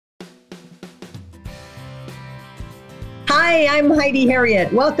Hi, I'm Heidi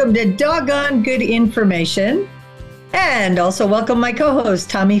Harriet. Welcome to Doggone Good Information. And also welcome my co-host,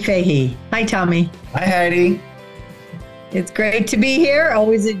 Tommy Fahey. Hi, Tommy. Hi, Heidi. It's great to be here.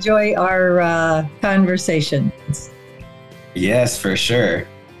 Always enjoy our conversations. Yes, for sure.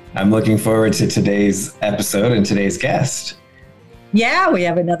 I'm looking forward to today's episode and today's guest. Yeah, we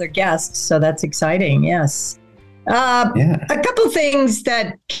have another guest, so that's exciting. Yes. A couple things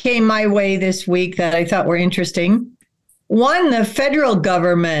that came my way this week that I thought were interesting. One, the federal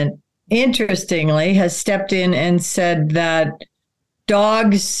government, interestingly, has stepped in and said that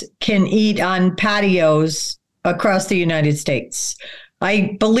dogs can eat on patios across the United States.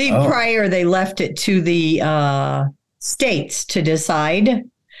 I believe prior they left it to the states to decide.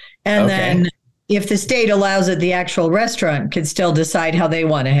 And then if the state allows it, the actual restaurant could still decide how they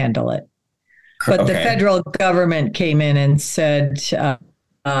want to handle it. But the federal government came in and said,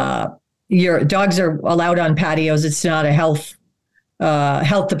 your dogs are allowed on patios. It's not a health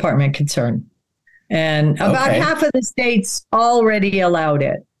department concern. And about half of the states already allowed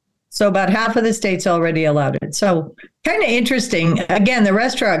it. So about half of the states already allowed it. So kind of interesting. Again, the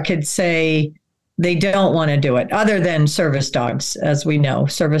restaurant could say they don't want to do it, other than service dogs, as we know.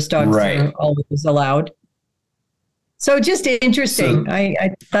 Service dogs are always allowed. So just interesting. So,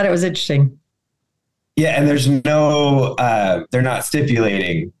 I thought it was interesting. Yeah, and there's no, they're not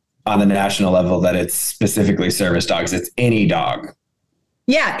stipulating on the national level that it's specifically service dogs. It's any dog.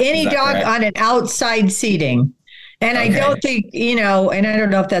 Yeah, any dog correct? On an outside seating. And I don't think, and I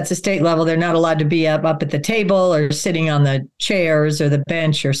don't know if that's a state level, they're not allowed to be up at the table or sitting on the chairs or the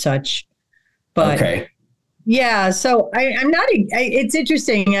bench or such. But yeah, so I'm not, it's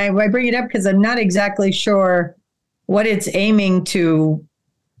interesting. I bring it up because I'm not exactly sure what it's aiming to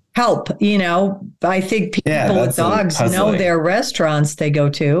help. I think people with dogs know their restaurants they go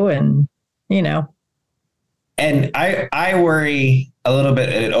to and. And I worry a little bit,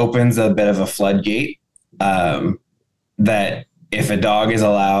 it opens a bit of a floodgate that if a dog is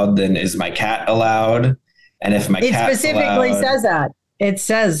allowed, then is my cat allowed? And if my cat specifically says that. It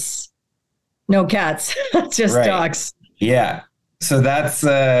says no cats, just dogs. Yeah. So that's,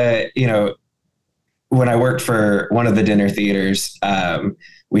 when I worked for one of the dinner theaters,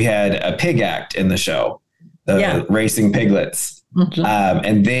 we had a pig act in the show, racing piglets. Mm-hmm.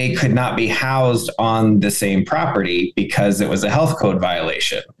 And they could not be housed on the same property because it was a health code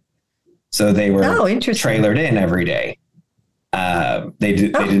violation. So they were trailered in every day. They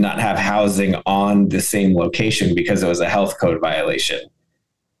did not have housing on the same location because it was a health code violation.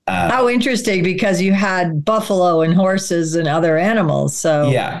 How interesting, because you had buffalo and horses and other animals.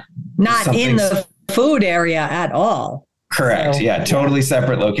 So not in the food area at all. Correct. So, totally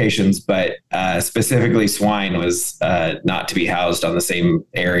separate locations, but specifically swine was not to be housed on the same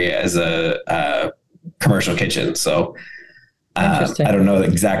area as a commercial kitchen. So I don't know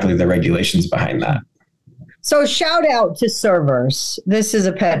exactly the regulations behind that. So shout out to servers. This is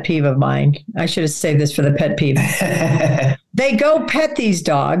a pet peeve of mine. I should have saved this for the pet peeve. They go pet these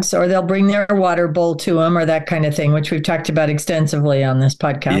dogs, or they'll bring their water bowl to them or that kind of thing, which we've talked about extensively on this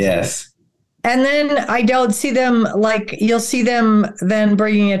podcast. Yes. And then I don't see them, you'll see them then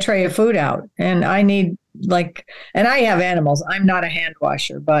bringing a tray of food out. And I need and I have animals. I'm not a hand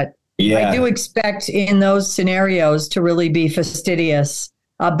washer, but I do expect in those scenarios to really be fastidious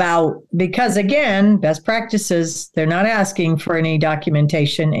because again, best practices, they're not asking for any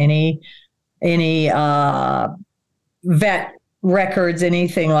documentation, any vet records,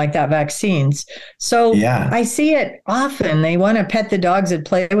 anything like that, vaccines. So I see it often. They want to pet the dogs and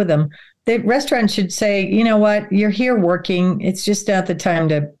play with them. The restaurant should say, you know what, you're here working. It's just not the time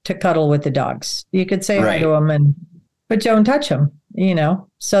to cuddle with the dogs. You could say hi to them, but don't touch them,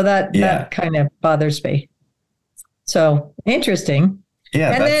 So that kind of bothers me. So interesting.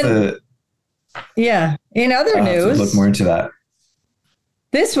 Yeah. And then, in other news, look more into that.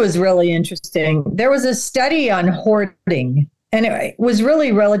 This was really interesting. There was a study on hoarding, and it was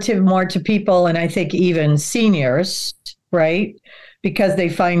really relative more to people, and I think even seniors, right? Because they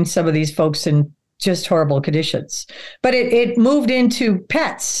find some of these folks in just horrible conditions. But it moved into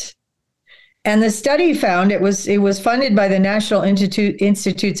pets. And the study found it was funded by the National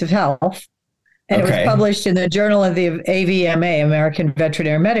Institutes of Health. And it was published in the Journal of the AVMA, American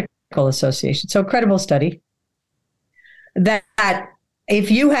Veterinary Medical Association. So credible study. That if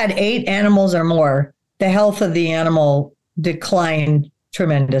you had 8 animals or more, the health of the animal declined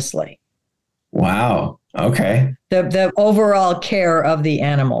tremendously. Wow. Okay. The overall care of the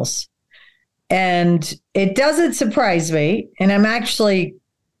animals. And it doesn't surprise me. And I'm actually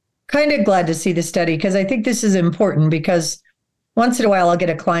kind of glad to see the study because I think this is important because once in a while I'll get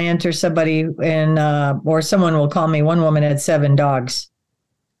a client or somebody or someone will call me. One woman had 7 dogs.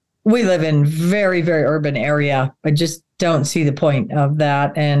 We live in very, very urban area. I just don't see the point of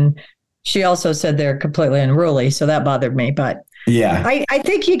that. And she also said they're completely unruly. So that bothered me. But yeah, I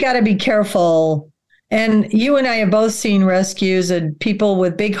think you got to be careful. And you and I have both seen rescues and people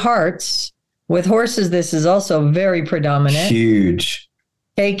with big hearts. With horses, this is also very predominant. Huge.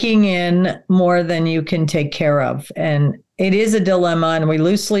 Taking in more than you can take care of. And it is a dilemma. And we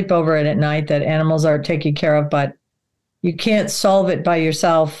lose sleep over it at night that animals aren't taken care of. But you can't solve it by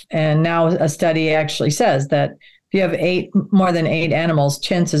yourself. And now a study actually says that if you have more than 8 animals,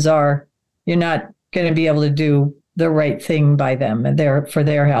 chances are you're not going to be able to do the right thing by them and for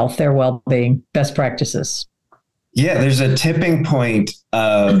their health, their well-being, best practices. Yeah, there's a tipping point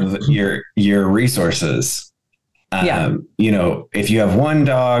of your resources. If you have 1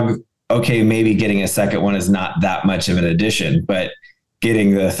 dog, okay, maybe getting a second one is not that much of an addition, but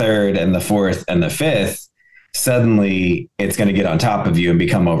getting the 3rd and the 4th and the 5th, suddenly it's going to get on top of you and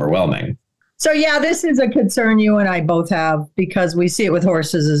become overwhelming. So yeah, this is a concern you and I both have because we see it with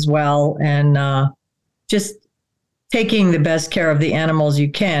horses as well. And just taking the best care of the animals you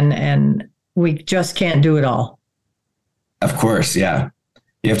can. And we just can't do it all. Of course. Yeah.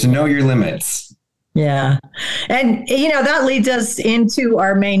 You have to know your limits. Yeah. And, that leads us into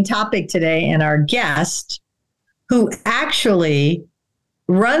our main topic today and our guest who actually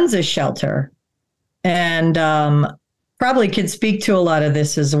runs a shelter and probably could speak to a lot of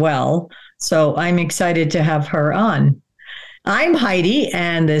this as well. So I'm excited to have her on. I'm Heidi,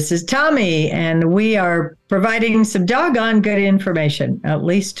 and this is Tommy, and we are providing some doggone good information. At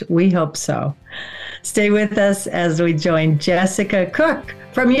least we hope so. Stay with us as we join Jessica Cook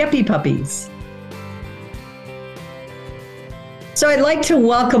from Yuppie Puppies. So I'd like to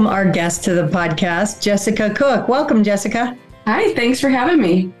welcome our guest to the podcast, Jessica Cook. Welcome, Jessica. Hi, thanks for having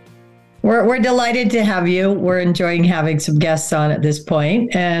me. We're delighted to have you. We're enjoying having some guests on at this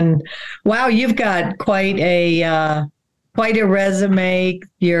point. And wow, you've got quite a resume.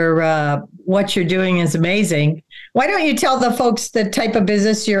 What you're doing is amazing. Why don't you tell the folks the type of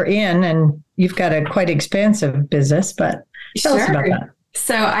business you're in? And you've got a quite expansive business, but tell us about that.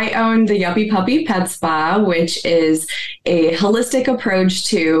 So I own the Yuppie Puppy Pet Spa, which is a holistic approach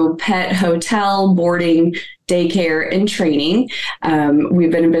to pet hotel, boarding, daycare, and training. We've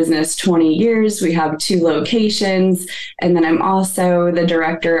been in business 20 years. We have 2 locations. And then I'm also the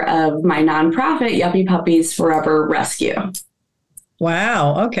director of my nonprofit, Yuppie Puppies Forever Rescue.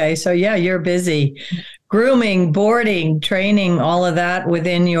 Wow. Okay. So yeah, you're busy. Grooming, boarding, training, all of that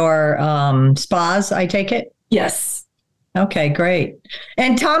within your spas, I take it? Yes. Okay, great.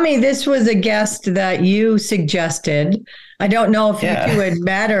 And Tommy, this was a guest that you suggested. I don't know if you two had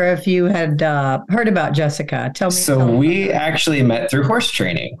met or if you had heard about Jessica. Tell me. So we actually met through horse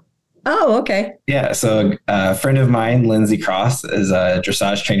training. Oh, okay. Yeah. So a friend of mine, Lindsay Cross, is a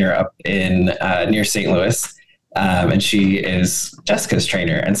dressage trainer up in near St. Louis. And she is Jessica's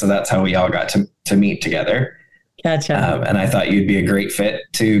trainer. And so that's how we all got to meet together. Gotcha. And I thought you'd be a great fit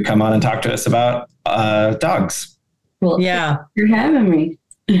to come on and talk to us about dogs. Well, yeah. You're having me.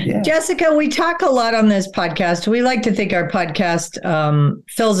 Yeah. Jessica, we talk a lot on this podcast. We like to think our podcast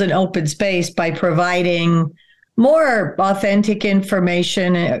fills an open space by providing more authentic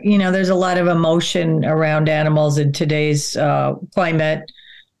information. There's a lot of emotion around animals in today's climate,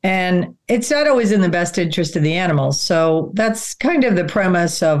 and it's not always in the best interest of the animals. So that's kind of the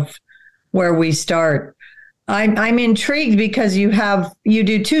premise of where we start. I'm intrigued because you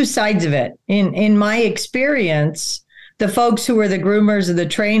do 2 sides of it. In my experience, the folks who are the groomers or the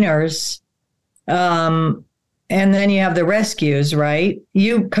trainers, and then you have the rescues, right?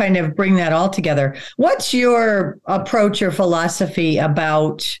 You kind of bring that all together. What's your approach or philosophy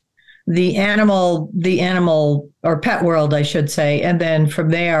about the animal or pet world, I should say, and then from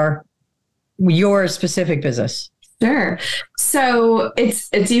there, your specific business? Sure. So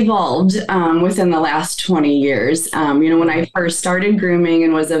it's evolved within the last 20 years. When I first started grooming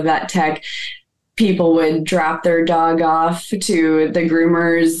and was a vet tech, people would drop their dog off to the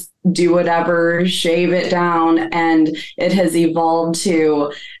groomers, do whatever, shave it down. And it has evolved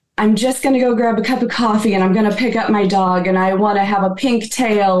to, I'm just going to go grab a cup of coffee and I'm going to pick up my dog and I want to have a pink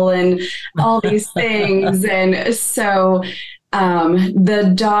tail and all these things. And so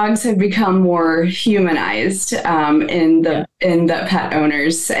the dogs have become more humanized in the pet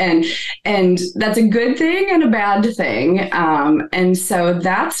owners, and that's a good thing and a bad thing. And so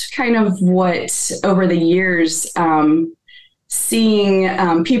that's kind of what over the years,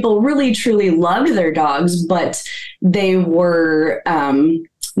 seeing people really truly love their dogs, but they were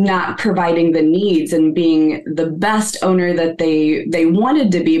not providing the needs and being the best owner that they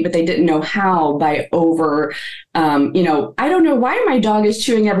wanted to be, but they didn't know how by over, I don't know why my dog is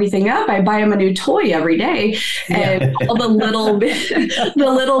chewing everything up. I buy him a new toy every day, and all the little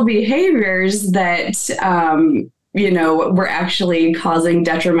behaviors that, we're actually causing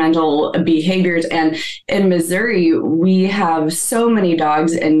detrimental behaviors. And in Missouri, we have so many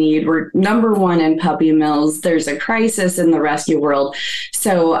dogs in need. We're number one in puppy mills. There's a crisis in the rescue world.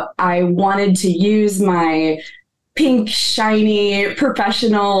 So I wanted to use my pink, shiny,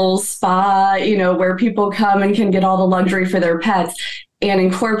 professional spa, where people come and can get all the luxury for their pets, and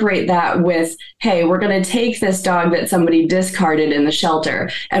incorporate that with, hey, we're going to take this dog that somebody discarded in the shelter,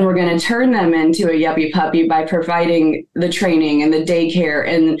 and we're going to turn them into a yuppie puppy by providing the training and the daycare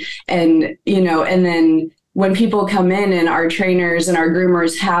and then when people come in and our trainers and our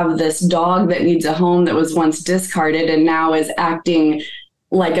groomers have this dog that needs a home that was once discarded and now is acting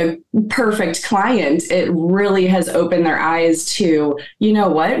like a perfect client, it really has opened their eyes to,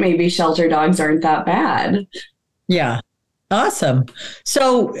 maybe shelter dogs aren't that bad. Yeah. Awesome.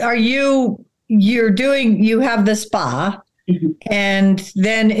 So you have the spa, mm-hmm. and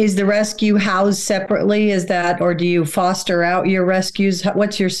then is the rescue housed separately? Or do you foster out your rescues?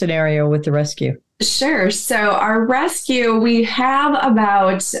 What's your scenario with the rescue? Sure. So our rescue, we have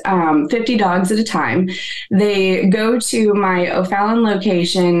about 50 dogs at a time. They go to my O'Fallon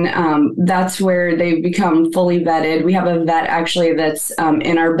location. That's where they become fully vetted. We have a vet actually that's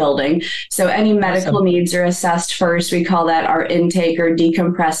in our building. So any medical needs are assessed first. We call that our intake or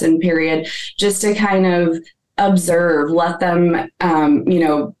decompressing period, just to kind of observe, let them,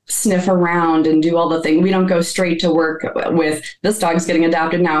 sniff around and do all the things. We don't go straight to work with this dog's getting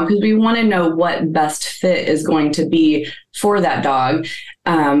adopted now, because we want to know what best fit is going to be for that dog.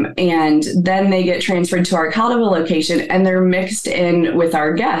 And then they get transferred to our Caldwell location and they're mixed in with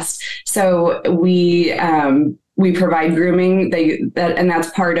our guests. So we provide grooming. And that's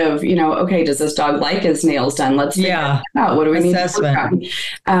part of, okay, does this dog like his nails done? Let's figure that out. What do we need to work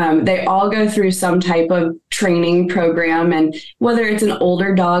on? They all go through some type of training program, and whether it's an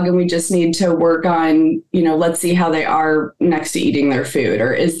older dog and we just need to work on, let's see how they are next to eating their food,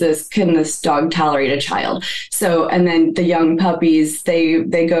 or can this dog tolerate a child? So, and then the young puppies,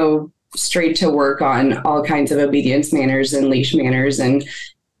 they go straight to work on all kinds of obedience manners and leash manners, and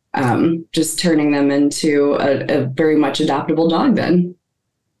just turning them into a very much adoptable dog then.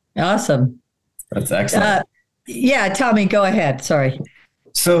 Awesome. That's excellent. Tommy, go ahead. Sorry.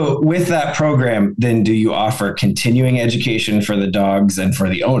 So with that program, then do you offer continuing education for the dogs and for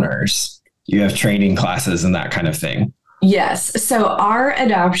the owners? You have training classes and that kind of thing? Yes. So our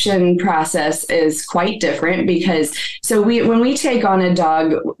adoption process is quite different because when we take on a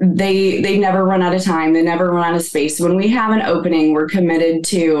dog, they never run out of time. They never run out of space. When we have an opening, we're committed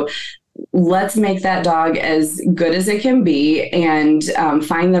to let's make that dog as good as it can be and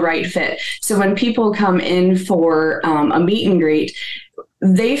find the right fit. So when people come in for a meet and greet,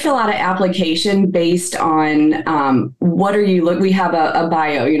 they fill out an application based on what are you we have a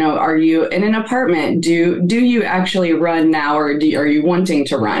bio, are you in an apartment? Do you actually run now, or are you wanting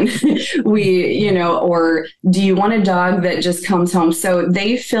to run? Or do you want a dog that just comes home? So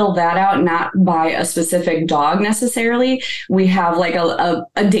they fill that out, not by a specific dog necessarily. We have like a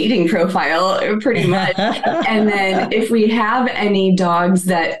dating profile pretty much. And then if we have any dogs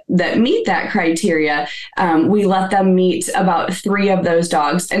that meet that criteria, we let them meet about 3 of those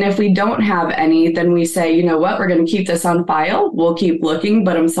dogs. And if we don't have any, then we say, you know what, we're going to keep this on file. We'll keep looking,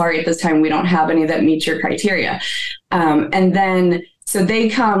 but I'm sorry, at this time, we don't have any that meet your criteria. And then, so they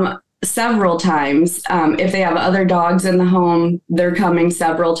come several times. If they have other dogs in the home, they're coming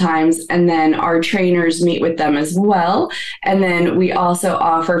several times. And then our trainers meet with them as well. And then we also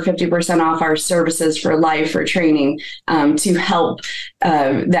offer 50% off our services for life for training to help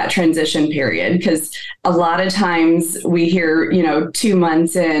that transition period. Because a lot of times we hear, 2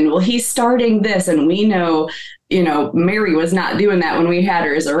 months in, well, he's starting this, and we know, Mary was not doing that when we had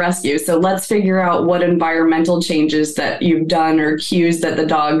her as a rescue. So let's figure out what environmental changes that you've done or cues that the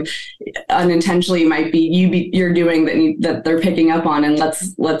dog unintentionally might be you're doing that they're picking up on, and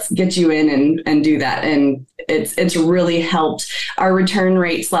let's get you in and do that. And it's really helped. Our return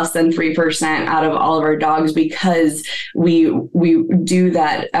rate's less than 3% out of all of our dogs because we do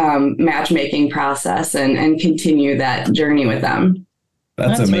that matchmaking process and continue that journey with them.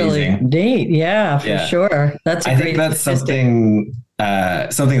 That's amazing. Really neat. Yeah, for sure. I think that's something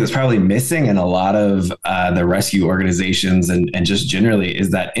that's probably missing in a lot of the rescue organizations and just generally is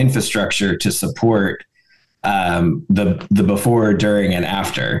that infrastructure to support the before, during, and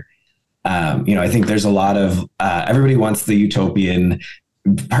after. I think there's a lot of everybody wants the utopian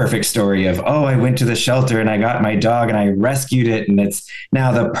perfect story of, oh, I went to the shelter and I got my dog and I rescued it and it's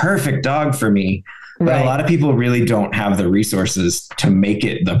now the perfect dog for me. But a lot of people really don't have the resources to make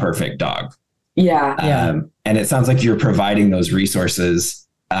it the perfect dog. Yeah. And it sounds like you're providing those resources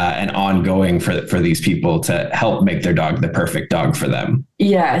and ongoing for these people to help make their dog the perfect dog for them.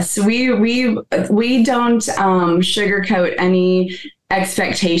 Yes, we don't sugarcoat any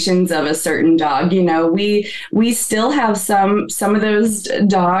expectations of a certain dog. You know, we still have some of those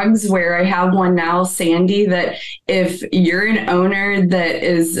dogs where I have one now, Sandy, that if you're an owner that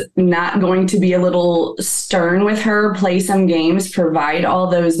is not going to be a little stern with her, play some games, provide all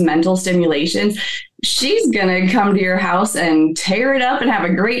those mental stimulations, she's going to come to your house and tear it up and have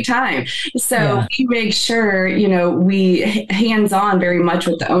a great time. So we make sure, you know, we hands on very much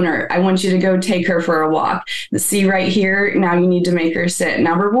with the owner. I want you to go take her for a walk. See right here. Now you need to make her sit.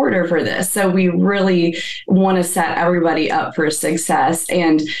 Now reward her for this. So we really want to set everybody up for success.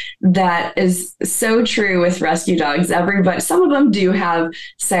 And that is so true with rescue dogs. Everybody, some of them do have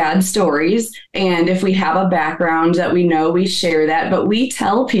sad stories. And if we have a background that we know, we share that. But we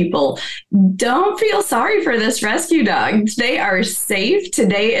tell people, don't feel sorry for this rescue dog. They are safe.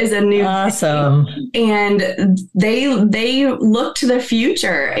 Today is a new awesome day. And they look to the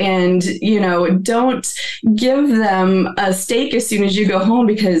future, and, you know, don't give them a steak as soon as you go home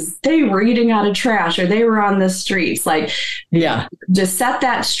because they were eating out of trash or they were on the streets. Like, just set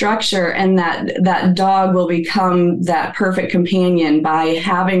that structure, and that dog will become that perfect companion by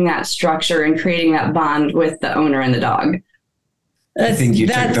having that structure and creating that bond with the owner and the dog. I think you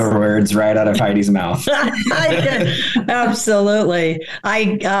took the words right out of Heidi's mouth. Absolutely.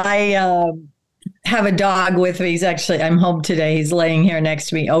 I have a dog with me. I'm home today. He's laying here next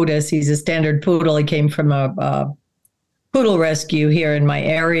to me. Otis. He's a standard poodle. He came from a poodle rescue here in my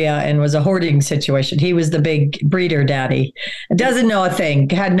area and was a hoarding situation. He was the big breeder daddy. Doesn't know a thing,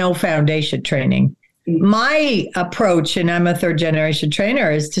 had no foundation training. My approach, and I'm a third generation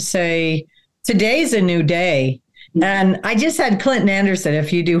trainer, is to say, today's a new day. And I just had Clinton Anderson.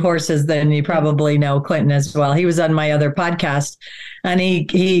 If you do horses, then you probably know Clinton as well. He was on my other podcast, and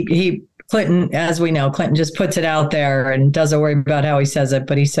he Clinton, as we know, Clinton just puts it out there and doesn't worry about how he says it.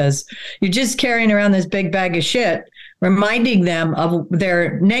 But he says, you're just carrying around this big bag of shit, reminding them of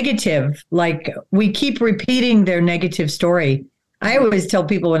their negative. Like, we keep repeating their negative story. I always tell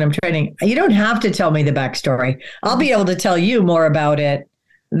people when I'm training, you don't have to tell me the backstory. I'll be able to tell you more about it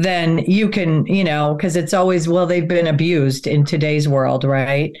then you can, you know, because it's always, well, they've been abused in today's world,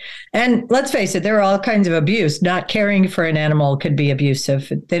 right? And let's face it, there are all kinds of abuse. Not caring for an animal could be abusive.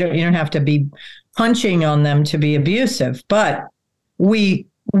 You don't have to be punching on them to be abusive, but we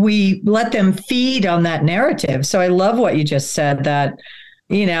let them feed on that narrative. So I love what you just said, that,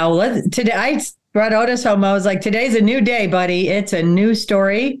 you know, today I brought Otis home. I was like, today's a new day, buddy. It's a new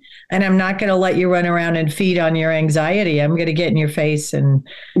story. And I'm not going to let you run around and feed on your anxiety. I'm going to get in your face and,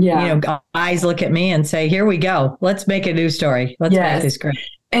 you know, eyes look at me and say, here we go. Let's make a new story. Let's make this great.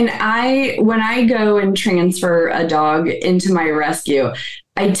 And when I go and transfer a dog into my rescue,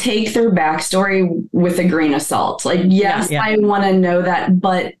 I take their backstory with a grain of salt. Like, yes, I want to know that,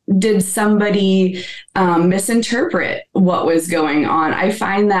 but did somebody misinterpret what was going on? I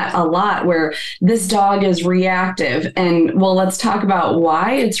find that a lot, where this dog is reactive, and, well, let's talk about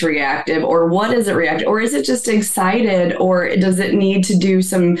why it's reactive, or what is it reactive, or is it just excited, or does it need to do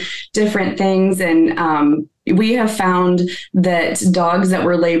some different things? And we have found that dogs that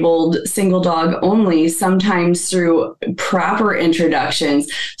were labeled single dog only, sometimes through proper introductions,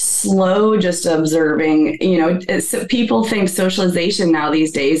 slow, just observing, you know, people think socialization now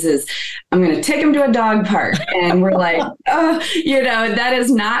these days is, I'm going to take them to a dog park. And we're like, oh, you know, that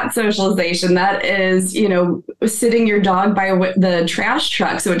is not socialization. That is, you know, sitting your dog by the trash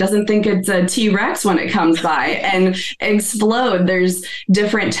truck so it doesn't think it's a T-Rex when it comes by and explode. There's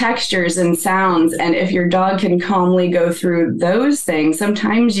different textures and sounds. And if your dog can calmly go through those things,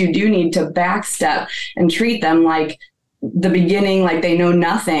 sometimes you do need to backstep and treat them like the beginning, like they know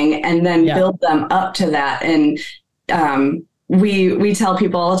nothing, and then build them up to that. And we tell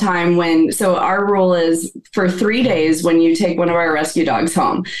people all the time, so our rule is for 3 days when you take one of our rescue dogs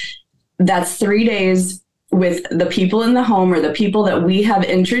home, that's 3 days with the people in the home or the people that we have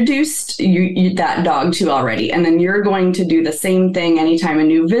introduced you that dog to already. And then you're going to do the same thing anytime a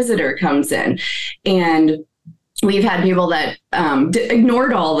new visitor comes in. And we've had people that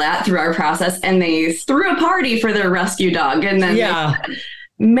ignored all that through our process, and they threw a party for their rescue dog. And then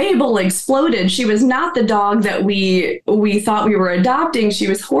Mabel exploded. She was not the dog that we thought we were adopting. She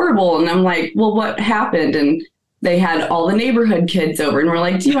was horrible. And I'm like, well, what happened? And they had all the neighborhood kids over, and we're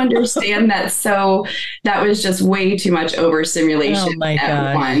like, do you understand that? So that was just way too much overstimulation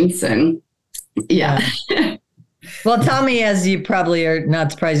at once. And yeah. Well, Tommy, as you probably are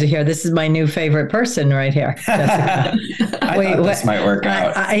not surprised to hear, this is my new favorite person right here, Jessica. This might work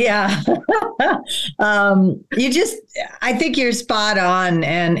out. Yeah. I think you're spot on.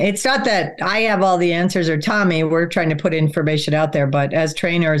 And it's not that I have all the answers or Tommy, we're trying to put information out there, but as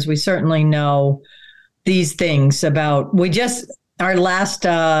trainers, we certainly know these things about, our last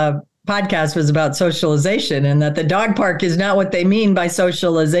podcast was about socialization, and that the dog park is not what they mean by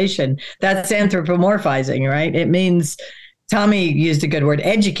socialization. That's anthropomorphizing, right? It means, Tommy used a good word,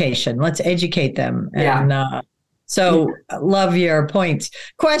 education. Let's educate them. And love your points.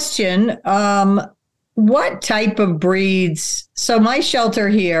 Question, what type of breeds? So my shelter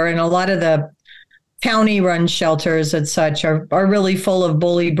here and a lot of the county run shelters and such are really full of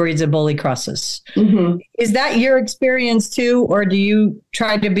bully breeds and bully crosses. Mm-hmm. Is that your experience too? Or do you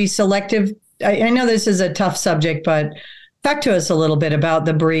try to be selective? I know this is a tough subject, but talk to us a little bit about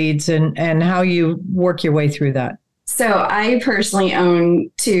the breeds and how you work your way through that. So I personally own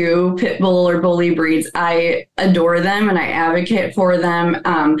 2 pit bull or bully breeds. I adore them and I advocate for them.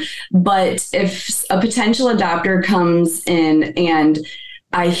 But if a potential adopter comes in and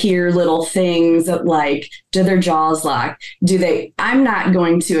I hear little things like, do their jaws lock? I'm not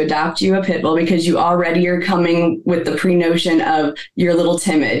going to adopt you a pit bull because you already are coming with the pre-notion of you're a little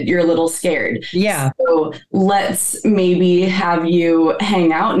timid, you're a little scared. Yeah. So let's maybe have you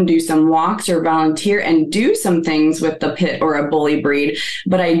hang out and do some walks or volunteer and do some things with the pit or a bully breed.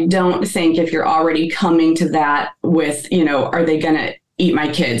 But I don't think if you're already coming to that with, are they going to eat my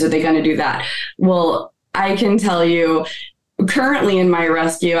kids? Are they going to do that? Well, I can tell you, currently in my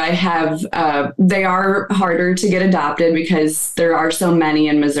rescue, I have, they are harder to get adopted because there are so many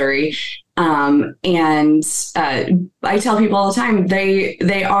in Missouri. And I tell people all the time, they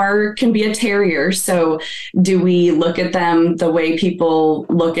can be a terrier. So do we look at them the way people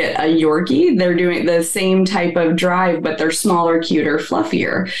look at a Yorkie? They're doing the same type of drive, but they're smaller, cuter,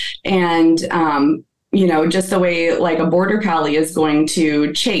 fluffier. And, just the way like a border collie is going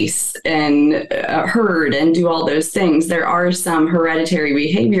to chase and herd and do all those things. There are some hereditary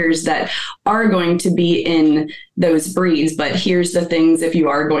behaviors that are going to be in those breeds, but here's the things, if you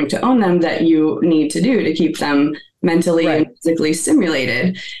are going to own them, that you need to do to keep them mentally and physically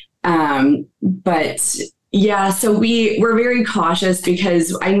stimulated. But yeah, so we're very cautious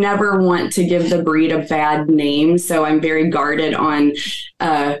because I never want to give the breed a bad name. So I'm very guarded on,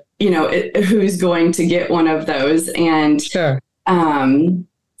 who's going to get one of those. And, sure.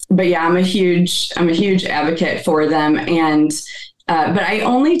 But yeah, I'm a huge advocate for them. And, but I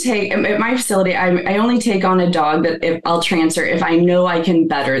only take at my facility, I only take on a dog that if I'll transfer, if I know I can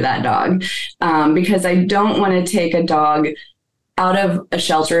better that dog, because I don't want to take a dog out of a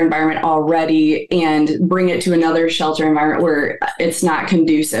shelter environment already and bring it to another shelter environment where it's not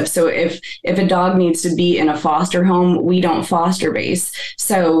conducive. So if a dog needs to be in a foster home, we don't foster base.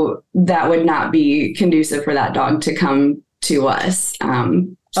 So that would not be conducive for that dog to come to us.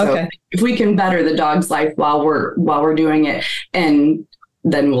 So if we can better the dog's life while we're doing it, and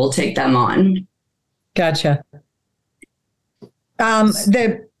then we'll take them on. Gotcha.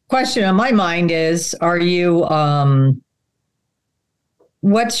 The question on my mind is, are you,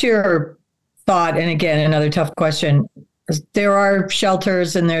 what's your thought? And again, another tough question. There are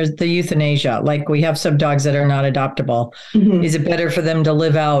shelters and there's the euthanasia. Like we have some dogs that are not adoptable. Mm-hmm. Is it better for them to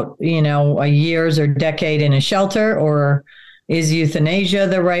live out, a years or decade in a shelter, or is euthanasia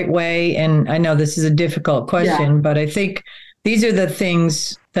the right way? And I know this is a difficult question, but I think these are the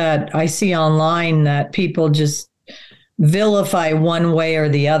things that I see online that people just vilify one way or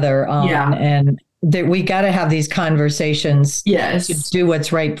the other on. And that we got to have these conversations to do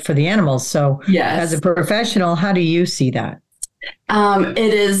what's right for the animals. So as a professional, how do you see that?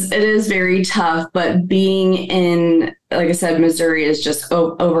 It is very tough, but being in, like I said, Missouri is just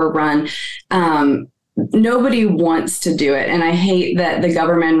overrun. Nobody wants to do it. And I hate that the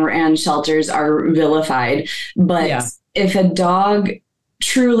government and shelters are vilified, but if a dog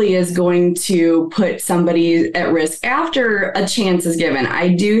truly is going to put somebody at risk after a chance is given, I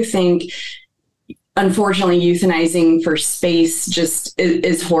do think, unfortunately, euthanizing for space just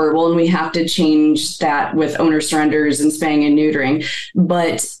is horrible, and we have to change that with owner surrenders and spaying and neutering.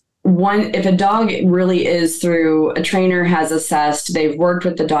 But if a dog really is through, a trainer has assessed, they've worked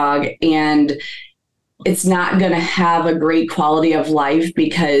with the dog, and it's not going to have a great quality of life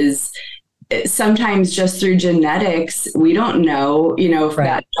because sometimes just through genetics, we don't know, if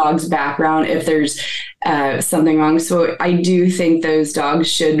that dog's background, if there's something wrong. So I do think those dogs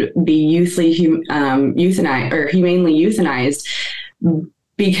should be euthanized or humanely euthanized,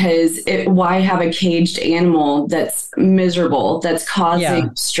 because why have a caged animal that's miserable, that's causing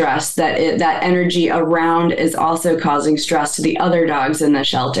stress, that energy around is also causing stress to the other dogs in the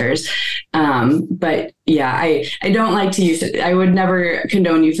shelters. But yeah, I don't like to I would never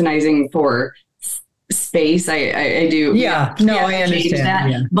condone euthanizing for space. I do. Yeah, no, I understand that.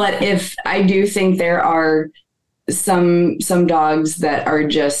 Yeah. But if I do think there are some dogs that are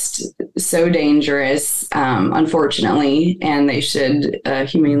just so dangerous, unfortunately, and they should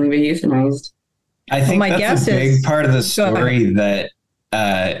humanely be euthanized. I think that's a big part of the story that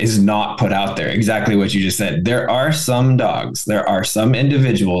is not put out there. Exactly what you just said. There are some dogs, there are some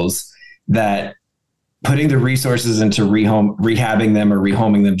individuals that putting the resources into rehabbing them or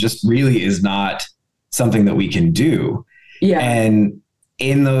rehoming them just really is not something that we can do. Yeah. And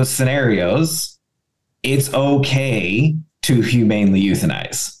in those scenarios, it's okay to humanely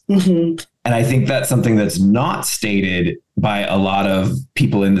euthanize. Mm-hmm. And I think that's something that's not stated by a lot of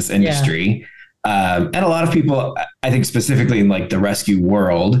people in this industry. And a lot of people, I think specifically in like the rescue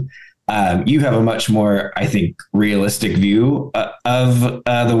world, you have a much more, I think, realistic view of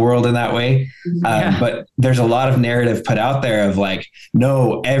the world in that way. But there's a lot of narrative put out there of like,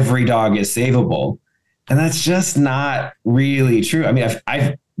 no, every dog is savable. And that's just not really true. I mean,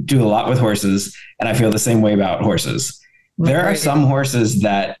 I do a lot with horses, and I feel the same way about horses. There are some horses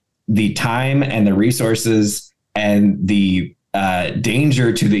that the time and the resources and the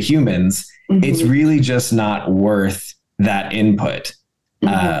danger to the humans, it's really just not worth that input.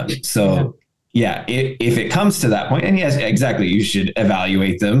 If it comes to that point, and yes, exactly, you should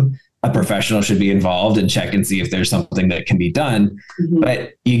evaluate them. A professional should be involved and check and see if there's something that can be done.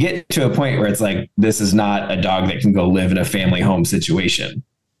 But you get to a point where it's like, this is not a dog that can go live in a family home situation.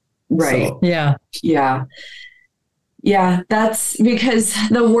 Right. So, Yeah. That's because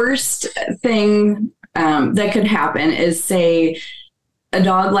the worst thing that could happen is, say, a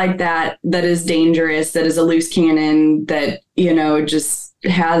dog like that is dangerous, that is a loose cannon, that, just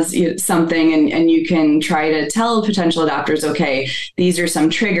has something, and you can try to tell potential adopters, okay, these are some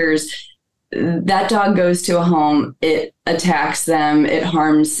triggers. That dog goes to a home, it attacks them, it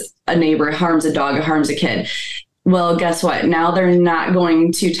harms a neighbor, it harms a dog, it harms a kid. Well, guess what? Now they're not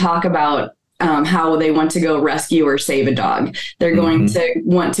going to talk about how they want to go rescue or save a dog. They're going to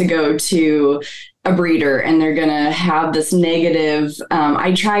want to go to a breeder, and they're going to have this negative,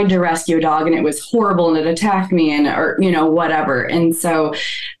 I tried to rescue a dog and it was horrible and it attacked me, and, or, whatever. And so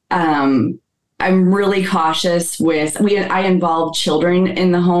I'm really cautious I involve children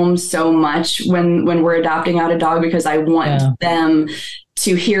in the home so much when we're adopting out a dog, because I want them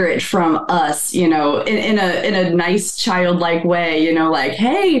to hear it from us, in a nice childlike way, like,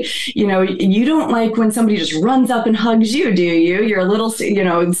 hey, you don't like when somebody just runs up and hugs you, do you? You're a little,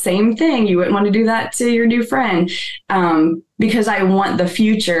 same thing. You wouldn't want to do that to your new friend. Because I want the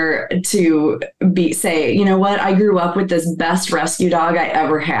future to say, you know what, I grew up with this best rescue dog I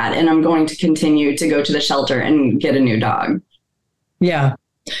ever had, and I'm going to continue to go to the shelter and get a new dog. Yeah.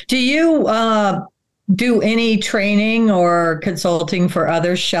 Do you do any training or consulting for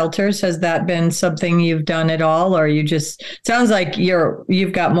other shelters? Has that been something you've done at all, or you just, sounds like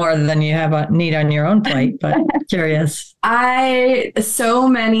you've got more than you need on your own plate, but curious. So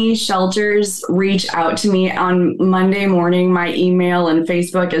many shelters reach out to me on Monday morning. My email and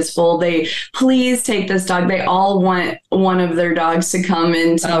Facebook is full. They please take this dog. They all want one of their dogs to come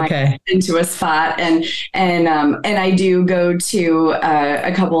into a spot. And I do go to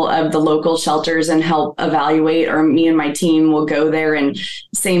a couple of the local shelters and help evaluate, or me and my team will go there, and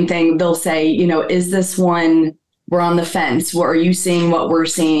same thing. They'll say, is this one, we're on the fence. What are you seeing? What we're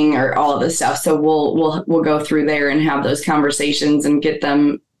seeing, or all of this stuff. So we'll go through there and have those conversations and get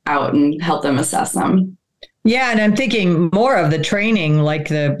them out and help them assess them. Yeah. And I'm thinking more of the training, like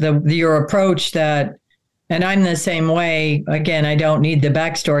your approach that, and I'm the same way. Again, I don't need the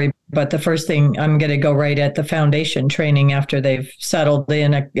backstory, but the first thing, I'm going to go right at the foundation training after they've settled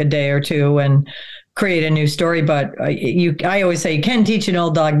in a day or two and create a new story. But I always say you can teach an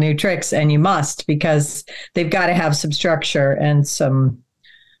old dog new tricks, and you must, because they've got to have some structure and some.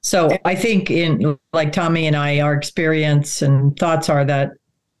 So I think in, like Tommy and I, our experience and thoughts are that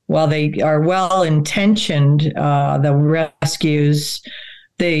while they are well-intentioned, the rescues,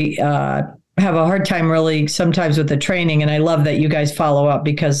 they have a hard time really sometimes with the training. And I love that you guys follow up,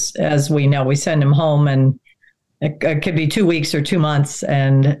 because as we know, we send them home and it could be 2 weeks or 2 months.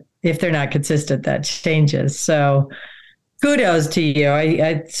 And if they're not consistent, that changes. So Kudos to you.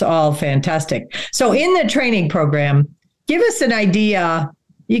 It's all fantastic. So in the training program, give us an idea.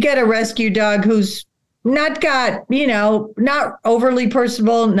 You get a rescue dog who's not not overly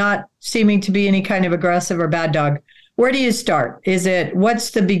personable, not seeming to be any kind of aggressive or bad dog. Where do you start?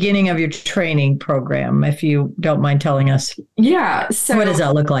 What's the beginning of your training program, if you don't mind telling us? Yeah. So what does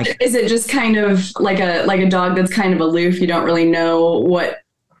that look like? Is it just kind of like a dog that's kind of aloof? You don't really know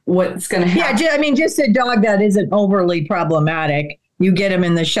what's going to happen? Yeah, just a dog that isn't overly problematic. You get them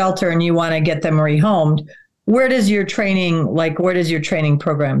in the shelter and you want to get them rehomed. Where does your training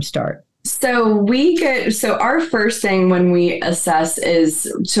program start? So our first thing when we assess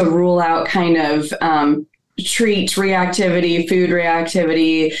is to rule out kind of treat reactivity, food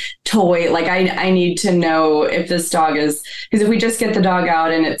reactivity, toy. Like I need to know if this dog is, because if we just get the dog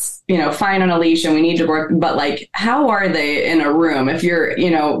out and it's, fine on a leash and we need to work, but like, how are they in a room? If you're,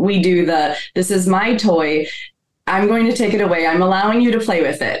 we do this is my toy, I'm going to take it away. I'm allowing you to play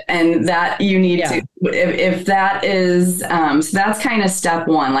with it. And that you need to, if that is, so that's kind of step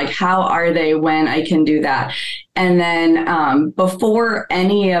one, like how are they when I can do that? And then before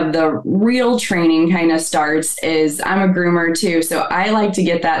any of the real training kind of starts is I'm a groomer too. So I like to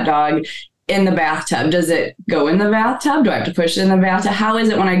get that dog in the bathtub. Does it go in the bathtub? Do I have to push it in the bathtub? How is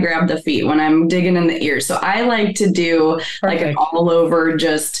it when I grab the feet, when I'm digging in the ears? So I like to do like an all over,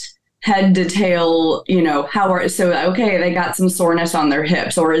 just head to tail, okay, they got some soreness on their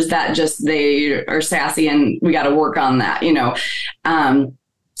hips, or is that just they are sassy and we got to work on that,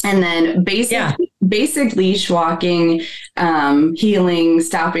 and then basic leash walking, heeling,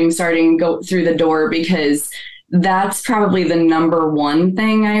 stopping, starting, go through the door, because that's probably the number one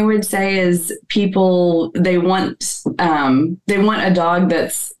thing I would say is people, they want a dog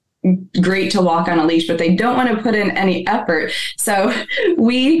that's great to walk on a leash, but they don't want to put in any effort. So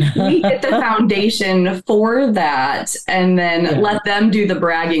we get the foundation for that and then let them do the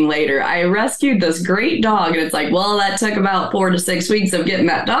bragging later. I rescued this great dog, and it's like, well, that took about 4 to 6 weeks of getting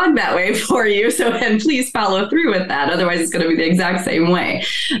that dog that way for you. So, and please follow through with that. Otherwise it's going to be the exact same way.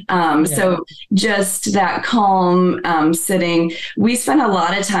 So just that calm sitting. We spend a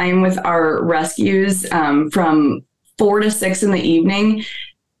lot of time with our rescues from 4 to 6 in the evening,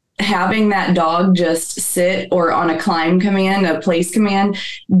 having that dog just sit or on a climb command, a place command,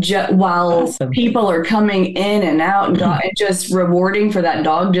 while people are coming in and out, and just rewarding for that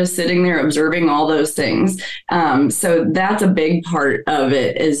dog just sitting there observing all those things. So that's a big part of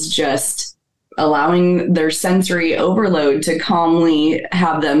it, is just allowing their sensory overload to calmly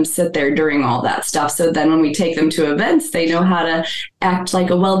have them sit there during all that stuff. So then when we take them to events, they know how to act like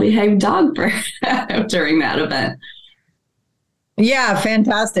a well-behaved dog during that event. Yeah,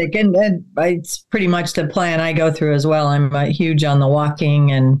 fantastic. And it's pretty much the plan I go through as well. I'm huge on the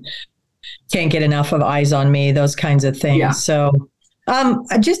walking and can't get enough of eyes on me, those kinds of things. Yeah. So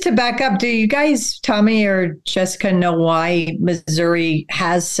just to back up, do you guys, Tommy or Jessica, know why Missouri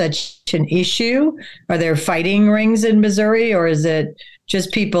has such an issue? Are there fighting rings in Missouri, or is it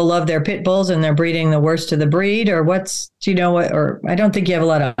just people love their pit bulls and they're breeding the worst of the breed, or or I don't think you have a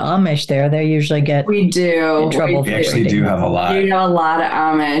lot of Amish there. They usually get in trouble. We actually do have a lot. You know, a lot of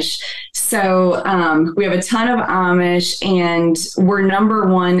Amish. So we have a ton of Amish, and we're number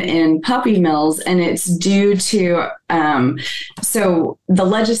one in puppy mills, and it's due to so the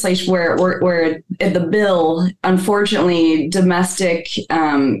legislation where the bill, unfortunately, domestic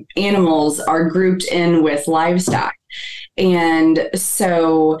animals are grouped in with livestock. And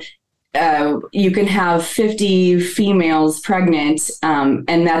so you can have 50 females pregnant,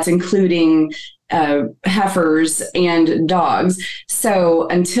 and that's including heifers and dogs. So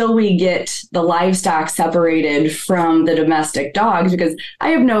until we get the livestock separated from the domestic dogs, because I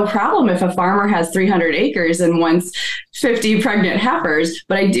have no problem if a farmer has 300 acres and wants 50 pregnant heifers,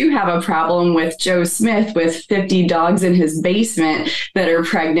 but I do have a problem with Joe Smith with 50 dogs in his basement that are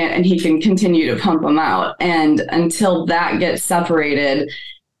pregnant, and he can continue to pump them out. And until that gets separated,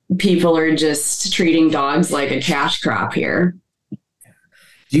 people are just treating dogs like a cash crop here.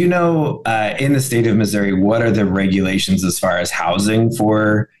 Do you know, in the state of Missouri, what are the regulations as far as housing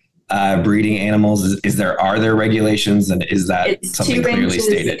for breeding animals? Are there regulations, and is that something clearly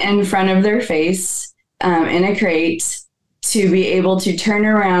stated? In front of their face, in a crate, to be able to turn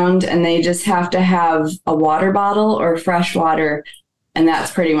around, and they just have to have a water bottle or fresh water, and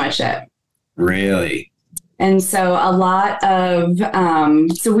that's pretty much it. Really? And so a lot of,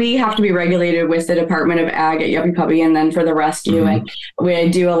 so we have to be regulated with the Department of Ag at Yuppie Puppy, and then for the rescue. Mm-hmm. And we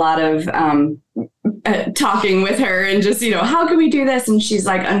do a lot of talking with her and just, how can we do this? And she's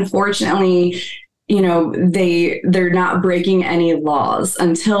like, unfortunately, they're not breaking any laws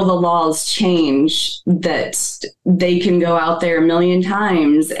until the laws change, that they can go out there a million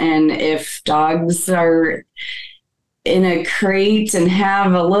times. And if dogs are in a crate and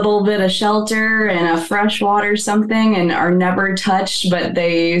have a little bit of shelter and a fresh water something and are never touched, but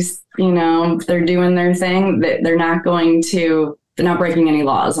they're doing their thing, that they're not breaking any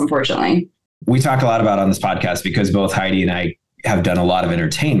laws, unfortunately. We talk a lot about on this podcast because both Heidi and I have done a lot of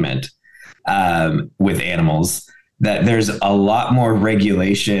entertainment with animals, that there's a lot more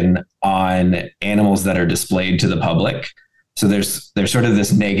regulation on animals that are displayed to the public. So there's sort of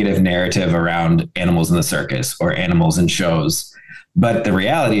this negative narrative around animals in the circus or animals in shows. But the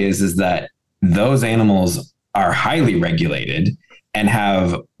reality is that those animals are highly regulated and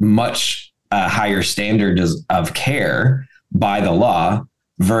have much higher standards of care by the law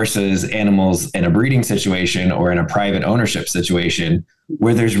versus animals in a breeding situation or in a private ownership situation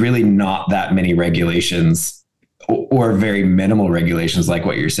where there's really not that many regulations or very minimal regulations. Like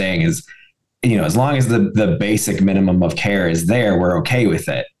what you're saying is, as long as the basic minimum of care is there, we're okay with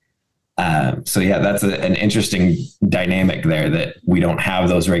it. So yeah, that's an interesting dynamic there, that we don't have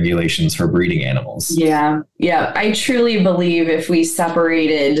those regulations for breeding animals. Yeah. I truly believe if we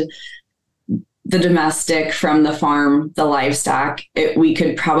separated the domestic from the farm, the livestock, we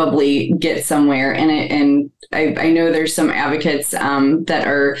could probably get somewhere. And I know there's some advocates that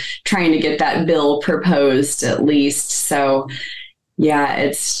are trying to get that bill proposed at least. So yeah,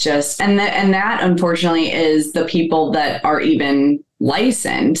 it's just, and that unfortunately is the people that are even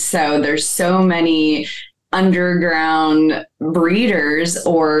licensed. So there's so many underground breeders,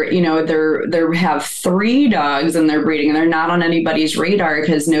 or they have 3 dogs and they're breeding and they're not on anybody's radar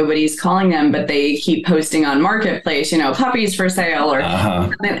because nobody's calling them, but they keep posting on Marketplace, puppies for sale, or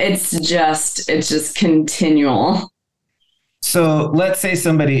it's just continual. So let's say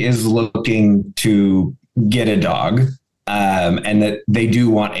somebody is looking to get a dog, and that they do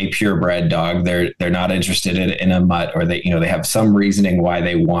want a purebred dog. They're not interested in a mutt, or they have some reasoning why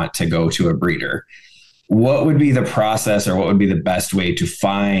they want to go to a breeder. What would be the process, or what would be the best way to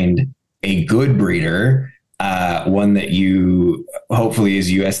find a good breeder, one that hopefully is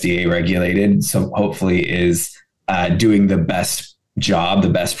USDA regulated, so hopefully is doing the best job, the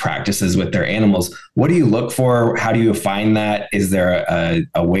best practices with their animals? What do you look for? How do you find that? Is there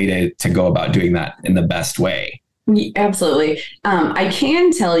a way to go about doing that in the best way? Absolutely. I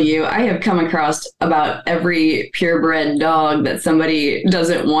can tell you, I have come across about every purebred dog that somebody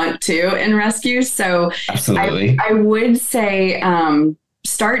doesn't want to in rescue. So absolutely, I would say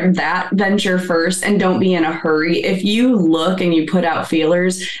start that venture first and don't be in a hurry. If you look and you put out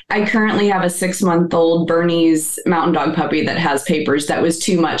feelers, I currently have a 6-month-old Bernese mountain dog puppy that has papers that was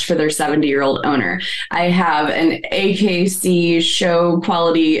too much for their 70-year-old owner. I have an AKC show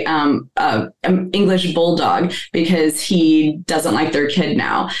quality English bulldog because he doesn't like their kid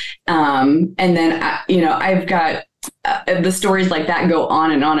now. And then, I've got the stories like that go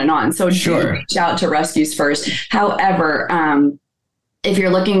on and on and on. So sure, reach out to rescues first. However, if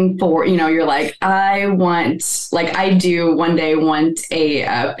you're looking for, you're like, I do one day want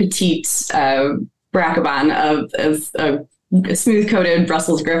a petite Bracabon of a smooth coated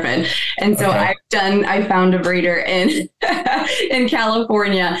Brussels Griffon. And so I found a breeder in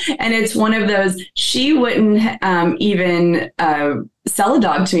California, and it's one of those, she wouldn't even sell a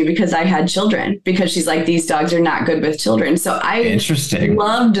dog to me because I had children, because she's like, these dogs are not good with children. So I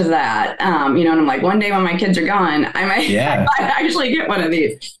loved that. And I'm like, one day when my kids are gone, I might actually get one of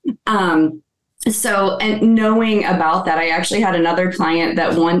these. So, and knowing about that, I actually had another client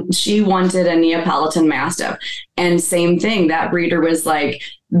that she wanted a Neapolitan Mastiff, and same thing. That breeder was like,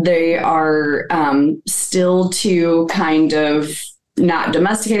 they are still too kind of not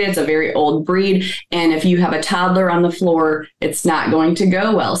domesticated. It's a very old breed. And if you have a toddler on the floor, it's not going to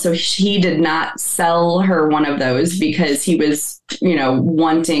go well. So he did not sell her one of those because he was,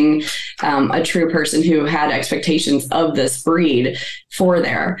 wanting a true person who had expectations of this breed for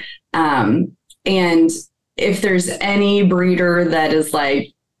there. And if there's any breeder that is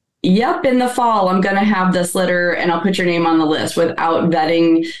like, yep, in the fall, I'm going to have this litter and I'll put your name on the list without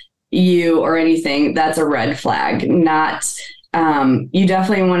vetting you or anything, that's a red flag. You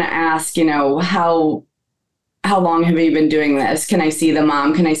definitely want to ask, how long have you been doing this? Can I see the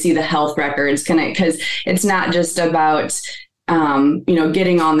mom? Can I see the health records? Because it's not just about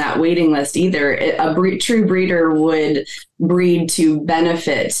getting on that waiting list either. True breeder would breed to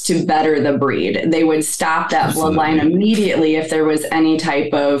benefit, to better the breed. They would stop that Absolutely. bloodline immediately if there was any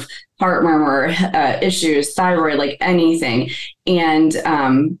type of heart murmur issues, thyroid, like anything. And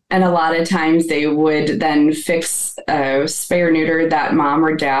a lot of times they would then fix, spay or neuter that mom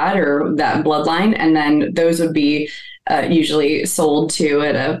or dad or that bloodline. And then those would be usually sold to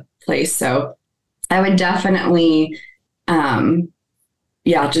at a place. So I would definitely,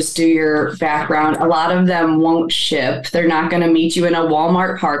 just do your background. A lot of them won't ship. They're not going to meet you in a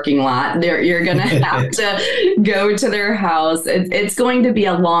Walmart parking lot. You're going to have to go to their house. It's going to be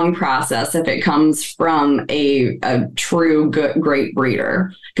a long process if it comes from a true great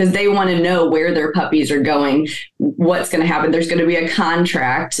breeder, because they want to know where their puppies are going, what's going to happen. There's going to be a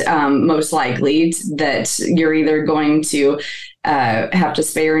contract, most likely, that you're either going to have to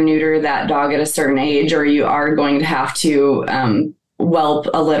spay or neuter that dog at a certain age, or you are going to have to whelp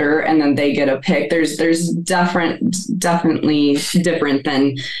a litter and then they get a pick. There's definitely different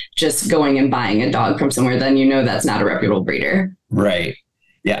than just going and buying a dog from somewhere. Then that's not a reputable breeder. Right.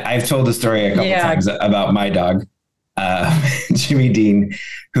 Yeah, I've told the story a couple times about my dog, Jimmy Dean,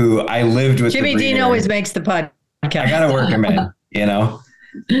 who I lived with. Jimmy Dean always makes the podcast. I gotta work him in,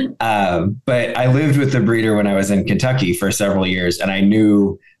 But I lived with the breeder when I was in Kentucky for several years, and I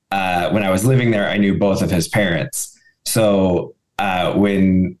knew when I was living there, I knew both of his parents. So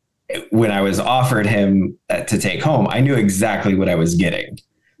when I was offered him to take home, I knew exactly what I was getting,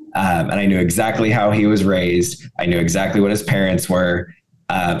 and I knew exactly how he was raised. I knew exactly what his parents were,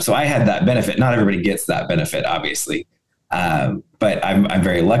 so I had that benefit. Not everybody gets that benefit, obviously, but I'm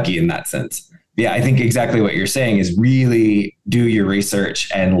very lucky in that sense. Yeah, I think exactly what you're saying is really do your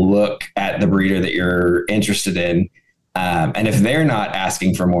research and look at the breeder that you're interested in. And if they're not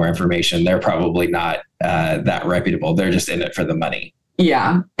asking for more information, they're probably not that reputable. They're just in it for the money.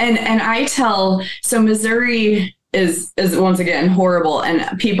 Yeah. And I tell, so Missouri is once again horrible.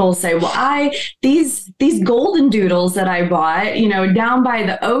 And people say, well, these golden doodles that I bought, down by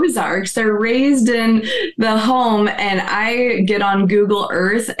the Ozarks, they're raised in the home. And I get on Google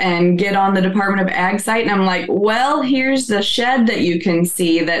Earth and get on the Department of Ag site. And I'm like, well, here's the shed that you can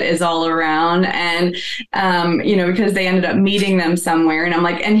see that is all around. And, because they ended up meeting them somewhere. And I'm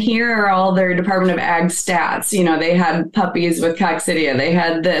like, and here are all their Department of Ag stats. They had puppies with coccidia. They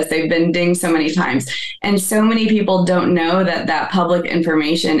had this, they've been dinged so many times. And so many people don't know that public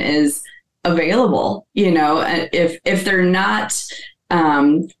information is available. If they're not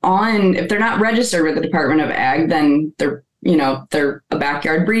if they're not registered with the Department of Ag, then they're a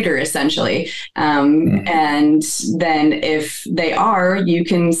backyard breeder essentially. And then if they are, you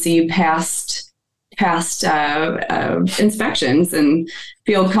can see past inspections and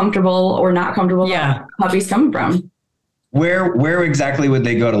feel comfortable or not comfortable about puppies coming from. Where exactly would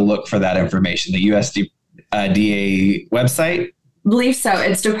they go to look for that information? The USDA website? I believe so.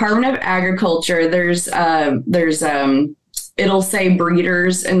 It's Department of Agriculture. There's it'll say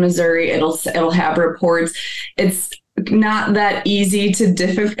breeders in Missouri. It'll have reports. It's not that easy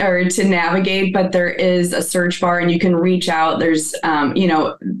to navigate, but there is a search bar and you can reach out. There's, and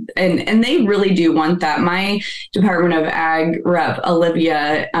they really do want that. My Department of Ag rep,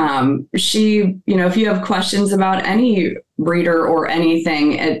 Olivia, she, if you have questions about any breeder or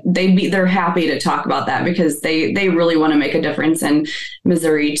anything, they're happy to talk about that, because they really want to make a difference in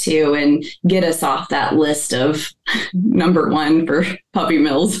Missouri too, and get us off that list of number one for puppy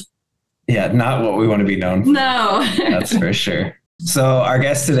mills. Yeah, not what we want to be known for. No. That's for sure. So our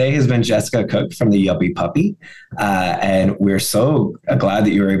guest today has been Jessica Cook from the Yuppie Puppy. And we're so glad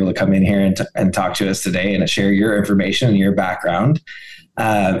that you were able to come in here and talk to us today and share your information and your background.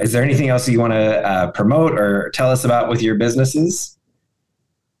 Is there anything else you want to promote or tell us about with your businesses?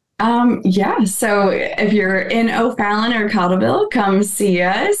 So if you're in O'Fallon or Caldwell, come see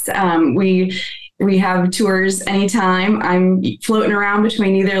us. We have tours anytime. I'm floating around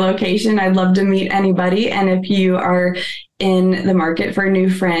between either location. I'd love to meet anybody. And if you are in the market for a new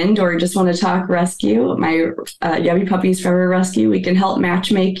friend or just want to talk rescue, my Yuppie Puppies Forever Rescue, we can help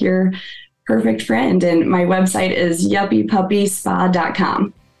matchmake your perfect friend. And my website is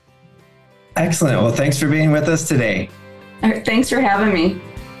yuppiepuppyspa.com. Excellent. Well, thanks for being with us today. All right, thanks for having me.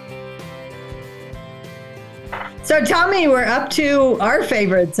 So Tommy, we're up to our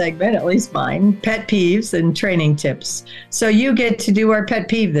favorite segment, at least mine, pet peeves and training tips. So you get to do our pet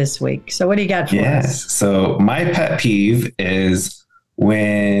peeve this week. So what do you got for us? Yes. So my pet peeve is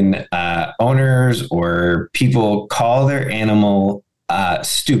when owners or people call their animal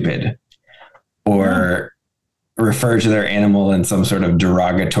stupid or refer to their animal in some sort of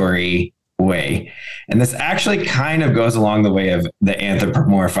derogatory way. And this actually kind of goes along the way of the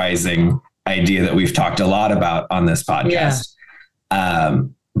anthropomorphizing idea that we've talked a lot about on this podcast.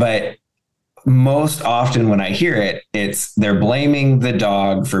 But most often when I hear it, it's they're blaming the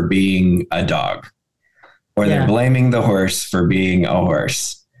dog for being a dog, or they're blaming the horse for being a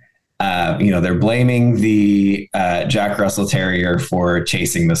horse. They're blaming the Jack Russell Terrier for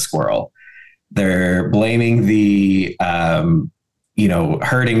chasing the squirrel. They're blaming the,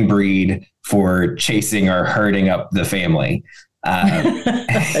 herding breed for chasing or herding up the family.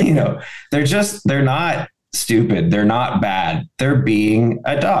 They're not stupid. They're not bad. They're being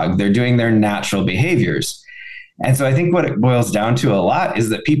a dog. They're doing their natural behaviors. And so I think what it boils down to a lot is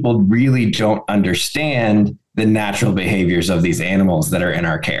that people really don't understand the natural behaviors of these animals that are in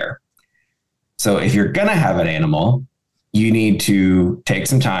our care. So if you're going to have an animal, you need to take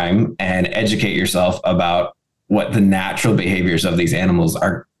some time and educate yourself about what the natural behaviors of these animals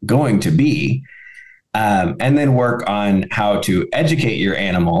are going to be. And then work on how to educate your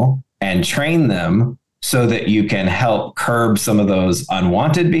animal and train them so that you can help curb some of those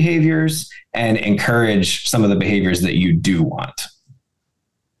unwanted behaviors and encourage some of the behaviors that you do want.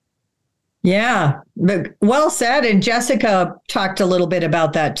 Yeah, well said. And Jessica talked a little bit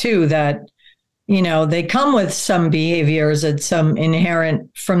about that too, that, they come with some behaviors and some inherent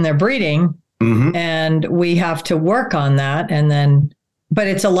from their breeding, and we have to work on that. But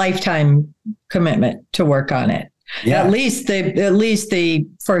it's a lifetime commitment to work on it. Yeah. At least the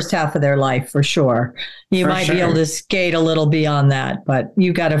first half of their life, for sure. You might be able to skate a little beyond that, but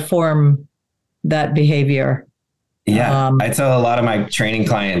you got to form that behavior. Yeah. I tell a lot of my training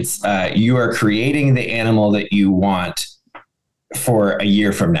clients, you are creating the animal that you want for a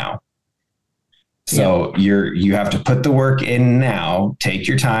year from now. So you have to put the work in now, take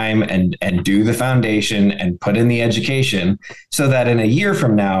your time and do the foundation and put in the education so that in a year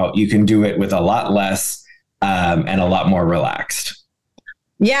from now, you can do it with a lot less and a lot more relaxed.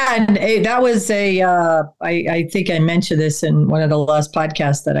 Yeah. And that was I think I mentioned this in one of the last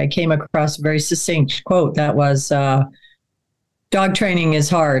podcasts that I came across a very succinct quote that was, dog training is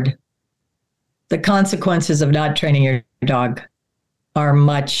hard. The consequences of not training your dog are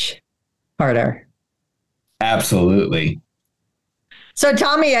much harder. Absolutely. So,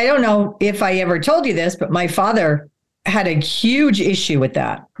 Tommy, I don't know if I ever told you this, but my father had a huge issue with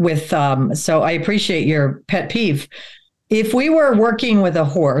that. So I appreciate your pet peeve. If we were working with a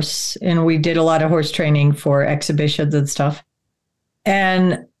horse, and we did a lot of horse training for exhibitions and stuff,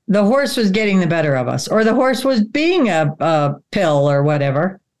 and the horse was getting the better of us, or the horse was being a pill or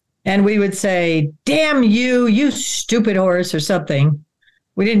whatever, and we would say, "Damn you, you stupid horse," or something.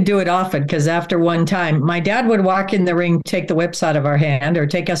 We didn't do it often because after one time, my dad would walk in the ring, take the whips out of our hand or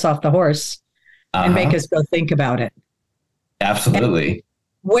take us off the horse and make us go think about it. Absolutely. And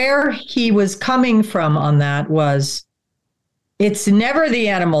where he was coming from on that was, it's never the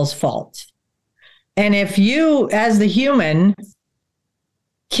animal's fault. And if you, as the human,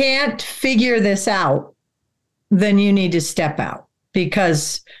 can't figure this out, then you need to step out,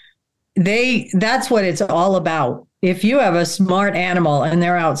 because that's what it's all about. If you have a smart animal and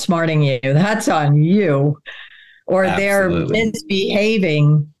they're outsmarting you, that's on you. Or they're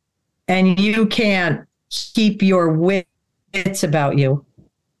misbehaving and you can't keep your wits about you.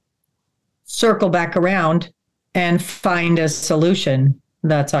 Circle back around and find a solution.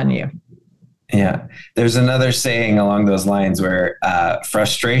 That's on you. Yeah. There's another saying along those lines where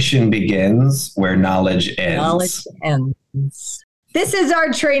frustration begins where knowledge ends. Knowledge ends. This is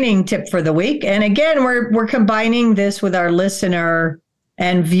our training tip for the week. And again, we're combining this with our listener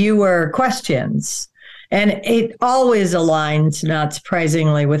and viewer questions. And it always aligns, not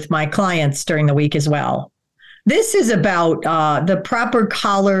surprisingly, with my clients during the week as well. This is about the proper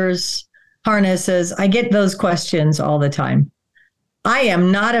collars, harnesses. I get those questions all the time. I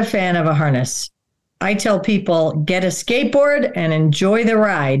am not a fan of a harness. I tell people, get a skateboard and enjoy the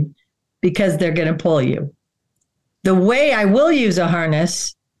ride, because they're going to pull you. The way I will use a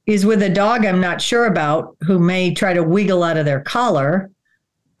harness is with a dog I'm not sure about, who may try to wiggle out of their collar.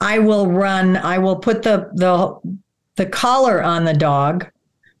 I will put the collar on the dog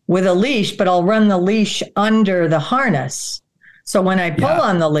with a leash, but I'll run the leash under the harness. So when I pull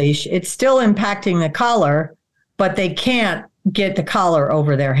on the leash, it's still impacting the collar, but they can't get the collar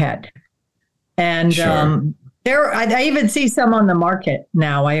over their head. And I even see some on the market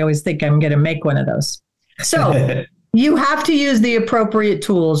now. I always think I'm going to make one of those. So you have to use the appropriate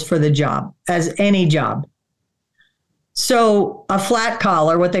tools for the job, as any job. So a flat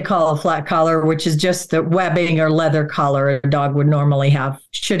collar, what they call a flat collar, which is just the webbing or leather collar a dog would normally have,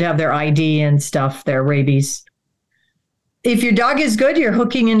 should have their ID and stuff, their rabies. if your dog is good, you're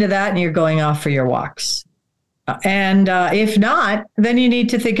hooking into that and you're going off for your walks. And if not, then you need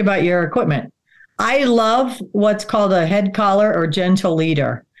to think about your equipment. I love what's called a head collar or gentle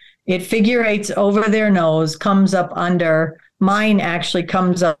leader. It figurates over their nose, comes up under. Mine actually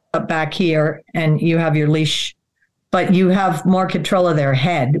comes up back here, and you have your leash, but you have more control of their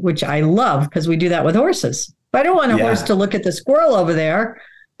head, which I love because we do that with horses. If I don't want a horse to look at the squirrel over there,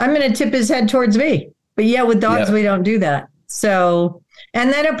 I'm going to tip his head towards me. But yeah, with dogs, we don't do that. So,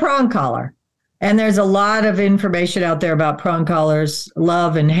 and then a prong collar. And there's a lot of information out there about prong collars,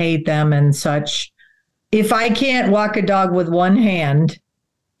 love and hate them and such. If I can't walk a dog with one hand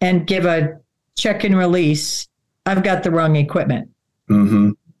and give a check and release, I've got the wrong equipment.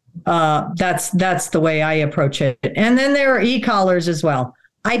 Mm-hmm. That's the way I approach it. And then there are e-collars as well.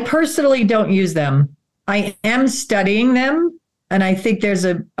 I personally don't use them. I am studying them, and I think there's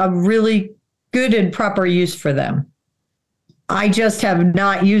a really good and proper use for them. I just have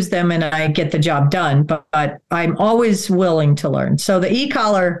not used them and I get the job done, but I'm always willing to learn. So the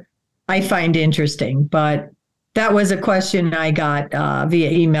e-collar I find interesting, but that was a question I got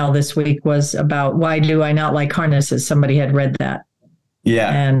via email this week, was about why do I not like harnesses? Somebody had read that.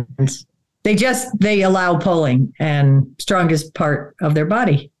 Yeah. And they allow pulling and strongest part of their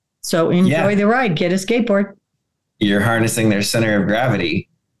body. So enjoy the ride, get a skateboard. You're harnessing their center of gravity.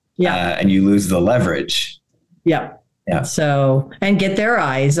 Yeah. And you lose the leverage. Yeah. Yeah. So, and get their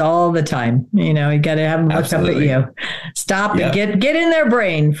eyes all the time. You got to have them look up at you. Stop and get in their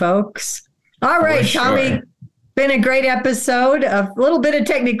brain, folks. All right, Tommy, been a great episode. A little bit of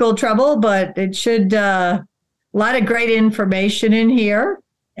technical trouble, but it should, a lot of great information in here.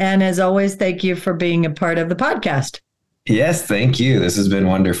 And as always, thank you for being a part of the podcast. Yes, thank you. This has been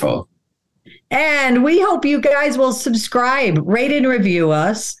wonderful. And we hope you guys will subscribe, rate and review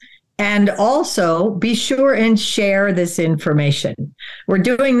us. And also be sure and share this information. We're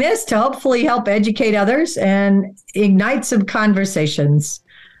doing this to hopefully help educate others and ignite some conversations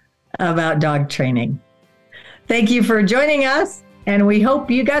about dog training. Thank you for joining us, and we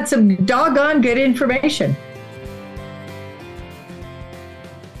hope you got some doggone good information.